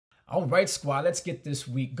All right, squad, let's get this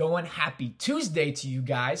week going. Happy Tuesday to you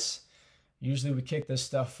guys. Usually we kick this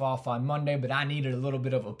stuff off on Monday, but I needed a little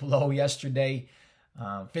bit of a blow yesterday.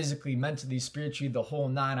 Physically, mentally, spiritually, the whole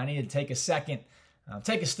nine. I needed to take a second,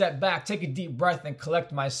 take a step back, take a deep breath, and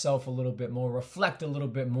collect myself a little bit more, reflect a little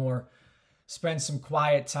bit more, spend some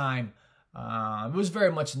quiet time. It was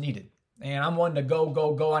very much needed. And I'm one to go.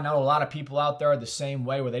 I know a lot of people out there are the same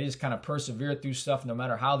way, where they just kind of persevere through stuff no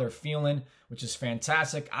matter how they're feeling, which is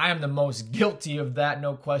fantastic. I am the most guilty of that,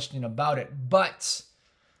 no question about it. But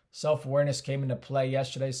self-awareness came into play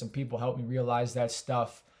yesterday. Some people helped me realize that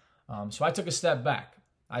stuff. So I took a step back.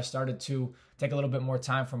 I started to take a little bit more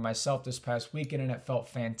time for myself this past weekend, and it felt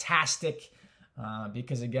fantastic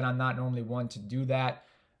because, again, I'm not normally one to do that.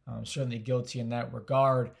 I'm certainly guilty in that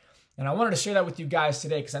regard. And I wanted to share that with you guys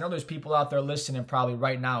today because I know there's people out there listening probably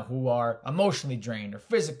right now who are emotionally drained or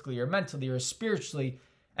physically or mentally or spiritually,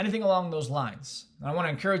 anything along those lines. And I want to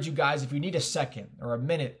encourage you guys, if you need a second or a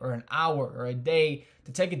minute or an hour or a day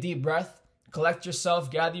to take a deep breath, collect yourself,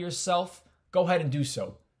 gather yourself, go ahead and do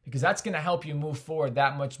so, because that's going to help you move forward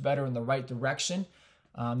that much better in the right direction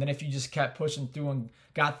than if you just kept pushing through and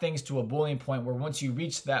got things to a boiling point where once you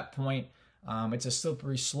reach that point, it's a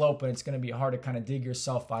slippery slope, and it's going to be hard to kind of dig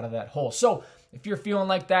yourself out of that hole. So if you're feeling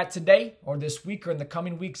like that today or this week or in the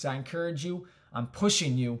coming weeks, I encourage you, I'm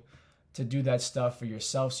pushing you to do that stuff for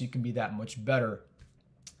yourself so you can be that much better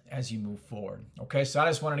as you move forward. Okay, so I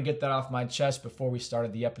just wanted to get that off my chest before we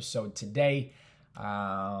started the episode today,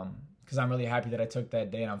 because I'm really happy that I took that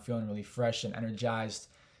day and I'm feeling really fresh and energized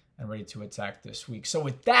and ready to attack this week. So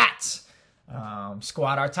with that,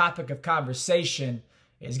 squad, our topic of conversation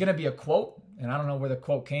is going to be a quote, and I don't know where the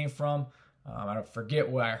quote came from. I don't forget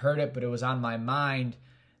where I heard it, but it was on my mind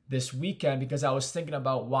this weekend because I was thinking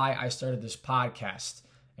about why I started this podcast,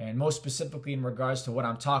 and most specifically in regards to what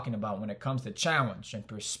I'm talking about when it comes to challenge and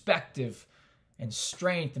perspective and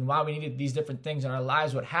strength and why we needed these different things in our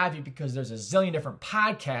lives, what have you, because there's a zillion different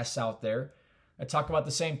podcasts out there that talk about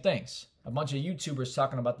the same things. A bunch of YouTubers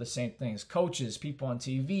talking about the same things, coaches, people on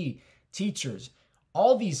TV, teachers.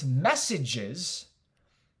 All these messages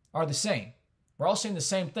are the same. We're all saying the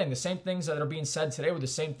same thing. The same things that are being said today were the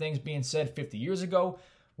same things being said 50 years ago,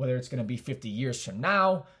 whether it's going to be 50 years from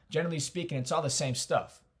now. Generally speaking, it's all the same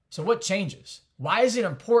stuff. So what changes? Why is it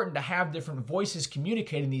important to have different voices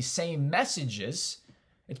communicating these same messages?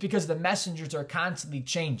 It's because the messengers are constantly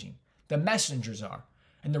changing. The messengers are.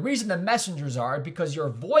 And the reason the messengers are because your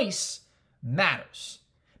voice matters.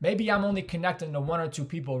 Maybe I'm only connecting to one or two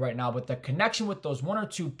people right now, but the connection with those one or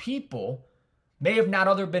two people may have not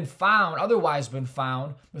otherwise been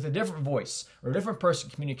found with a different voice or a different person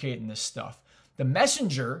communicating this stuff. The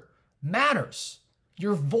messenger matters.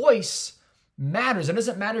 Your voice matters. It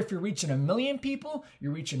doesn't matter if you're reaching 1 million people,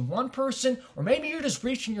 you're reaching one person, or maybe you're just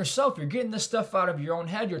reaching yourself. You're getting this stuff out of your own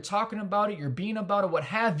head. You're talking about it. You're being about it, what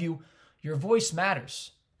have you. Your voice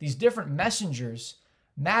matters. These different messengers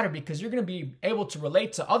matter because you're going to be able to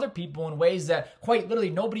relate to other people in ways that quite literally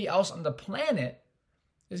nobody else on the planet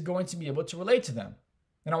is going to be able to relate to them.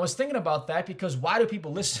 And I was thinking about that because why do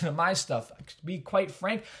people listen to my stuff? To be quite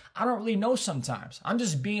frank, I don't really know sometimes. I'm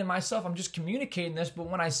just being myself. I'm just communicating this. But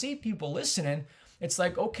when I see people listening, it's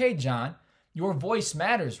like, okay, John, your voice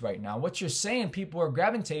matters right now. What you're saying, people are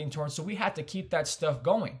gravitating towards. So we have to keep that stuff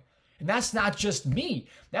going. And that's not just me.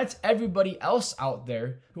 That's everybody else out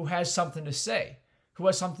there who has something to say, who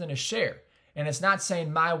has something to share. And it's not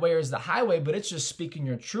saying my way is the highway, but it's just speaking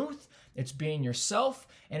your truth. It's being yourself,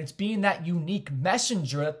 and it's being that unique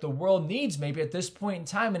messenger that the world needs maybe at this point in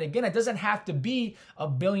time. And again, it doesn't have to be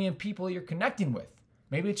 1 billion people you're connecting with.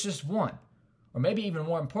 Maybe it's just one. Or maybe even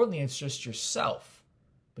more importantly, it's just yourself.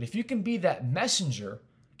 But if you can be that messenger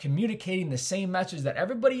communicating the same message that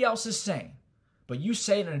everybody else is saying, but you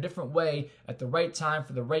say it in a different way at the right time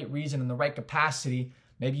for the right reason in the right capacity,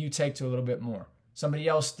 maybe you take to a little bit more. Somebody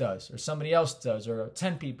else does, or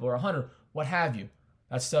 10 people, or 100, what have you.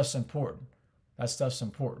 That stuff's important.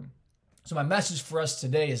 So my message for us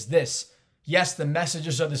today is this. Yes, the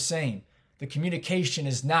messages are the same. The communication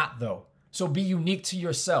is not, though. So be unique to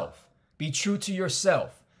yourself. Be true to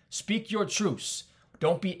yourself. Speak your truths.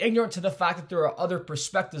 Don't be ignorant to the fact that there are other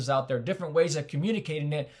perspectives out there, different ways of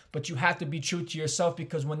communicating it, but you have to be true to yourself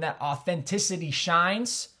because when that authenticity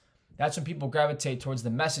shines, that's when people gravitate towards the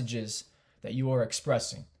messages that you are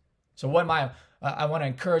expressing. So what I want to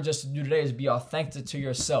encourage us to do today is be authentic to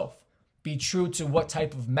yourself. Be true to what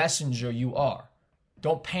type of messenger you are.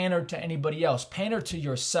 Don't pander to anybody else. Pander to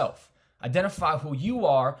yourself. Identify who you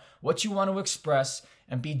are, what you want to express,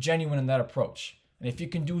 and be genuine in that approach. And if you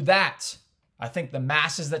can do that, I think the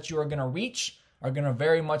masses that you are going to reach are going to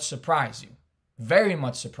very much surprise you. very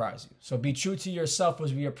much surprise you. So be true to yourself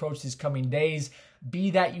as we approach these coming days.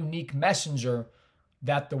 Be that unique messenger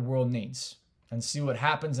that the world needs, and see what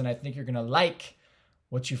happens. And I think you're going to like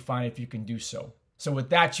what you find if you can do so. So with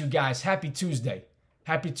that, you guys, happy Tuesday.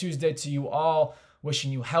 Happy Tuesday to you all.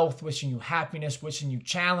 Wishing you health, wishing you happiness, wishing you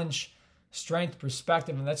challenge, strength,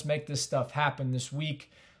 perspective, and let's make this stuff happen this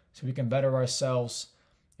week so we can better ourselves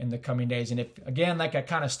in the coming days. And if, again, like I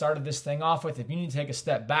kind of started this thing off with, if you need to take a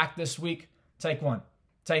step back this week, take one.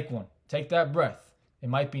 Take one. Take that breath. It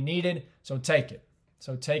might be needed, so take it.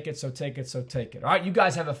 So take it, so take it, so take it. All right, you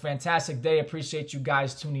guys have a fantastic day. Appreciate you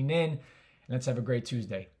guys tuning in, and let's have a great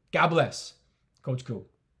Tuesday. God bless. Coach Cool.